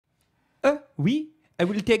Oui, I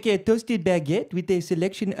will take a toasted baguette with a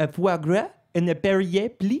selection of foie gras and a Perrier,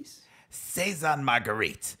 please. Saison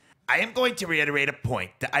Marguerite. I am going to reiterate a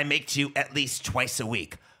point that I make to you at least twice a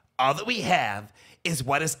week. All that we have is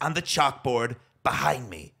what is on the chalkboard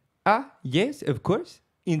behind me. Ah, yes, of course.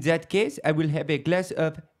 In that case, I will have a glass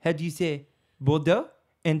of, how do you say, Bordeaux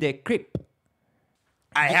and a crepe.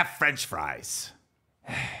 I have French fries.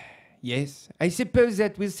 Yes, I suppose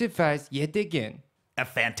that will suffice yet again. A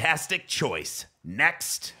fantastic choice.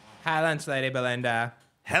 Next. Hi, lunch lady Belinda.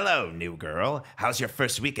 Hello, new girl. How's your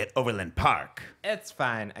first week at Overland Park? It's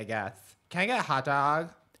fine, I guess. Can I get a hot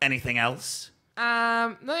dog? Anything else?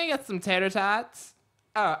 Let me get some tater tots.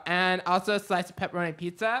 Oh, and also a slice of pepperoni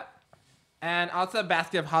pizza. And also a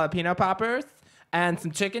basket of jalapeno poppers. And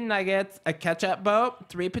some chicken nuggets, a ketchup boat,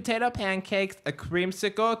 3 potato pancakes, a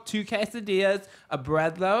creamsicle, 2 quesadillas, a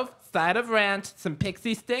bread loaf, side of ranch, some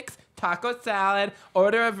pixie sticks, taco salad,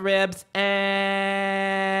 order of ribs, and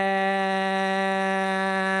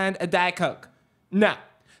a Diet Coke. No.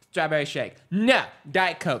 Strawberry shake. No.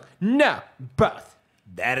 Diet Coke. No. Both.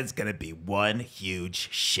 That is gonna be one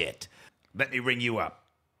huge shit. Let me ring you up.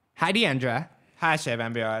 Hi, Deandra. Hi, Chef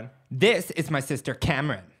Ambion. This is my sister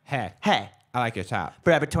Cameron. Hey. Hey, I like your top.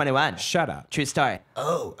 Forever 21. Shut up. True story.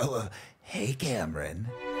 Hey, Cameron.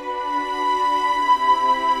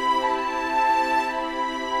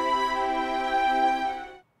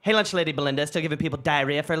 Hey, lunch lady Belinda, still giving people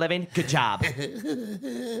diarrhea for a living? Good job.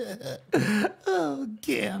 Oh,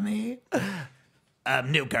 Cammy.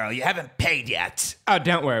 New girl, you haven't paid yet. Oh,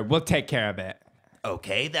 don't worry. We'll take care of it.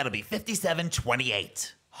 Okay, that'll be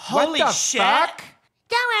 $57.28. Holy what the shit! fuck?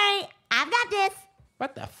 Don't worry, I've got this.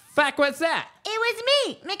 What the fuck was that? It was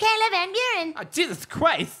me, Michaela Van Buren. Oh, Jesus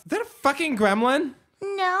Christ. Is that a fucking gremlin?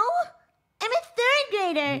 No, I'm a 3rd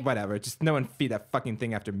grader. Whatever, just no one feed that fucking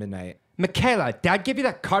thing after midnight. Michaela, Dad gave you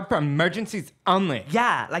that card for emergencies only.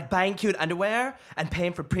 Yeah, like buying cute underwear and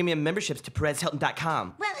paying for premium memberships to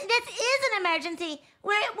PerezHilton.com. Well, this is an emergency.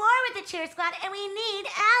 We're at war with the cheer squad and we need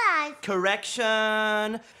allies.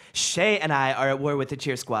 Correction. Shay and I are at war with the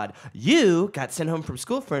cheer squad. You got sent home from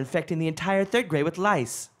school for infecting the entire 3rd grade with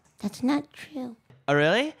lice. That's not true. Oh,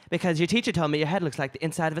 really? Because your teacher told me your head looks like the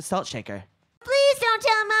inside of a salt shaker. Please don't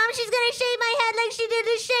tell Mom she's gonna shave my head like she did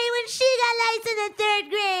to Shay when she got lice in the 3rd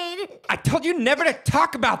grade. I told you never to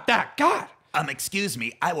talk about that. God. Excuse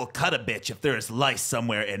me, I will cut a bitch if there is lice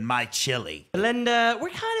somewhere in my chili. Belinda, we're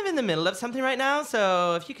kind of in the middle of something right now,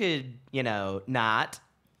 so if you could, not.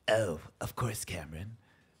 Oh, of course, Cameron.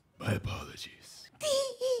 My apologies.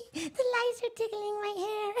 The lice are tickling my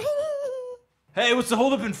hair. Hey, what's the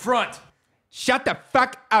holdup in front? Shut the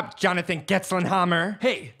fuck up, Jonathan Getzlenhammer.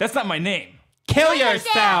 Hey, that's not my name. Kill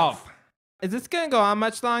yourself. Is this gonna go on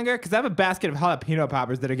much longer? Because I have a basket of jalapeno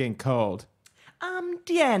poppers that are getting cold.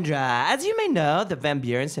 Deandra, as you may know, the Van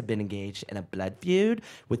Burens have been engaged in a blood feud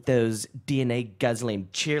with those DNA-guzzling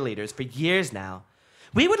cheerleaders for years now.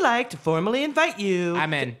 We would like to formally invite you.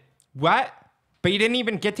 I'm in. What? But you didn't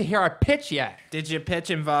even get to hear our pitch yet. Did your pitch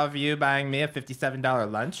involve you buying me a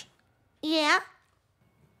 $57 lunch? Yeah.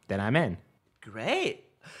 Then I'm in. Great.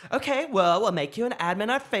 Okay, well, we'll make you an admin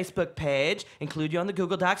on our Facebook page, include you on the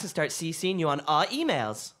Google Docs, and start CCing you on all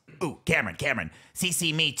emails. Ooh, Cameron,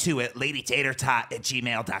 CC me too at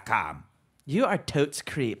ladytatertot@gmail.com. You are totes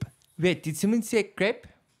creep. Wait, did someone say crepe?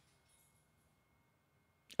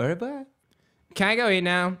 Au revoir. Can I go eat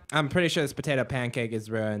now? I'm pretty sure this potato pancake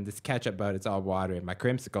is ruined. This ketchup boat, it's all watery. My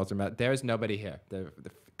creamsicles are melted. There's nobody here.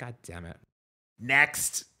 God damn it.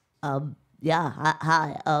 Next. Yeah,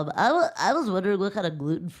 hi. I was wondering what kind of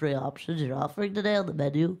gluten-free options you're offering today on the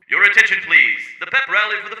menu. Your attention, please. The pep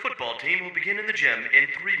rally for the football team will begin in the gym in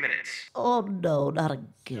 3 minutes. Oh no, not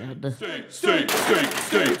again. Steak.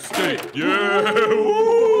 Yeah!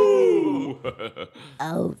 Woo!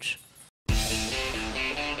 Ouch.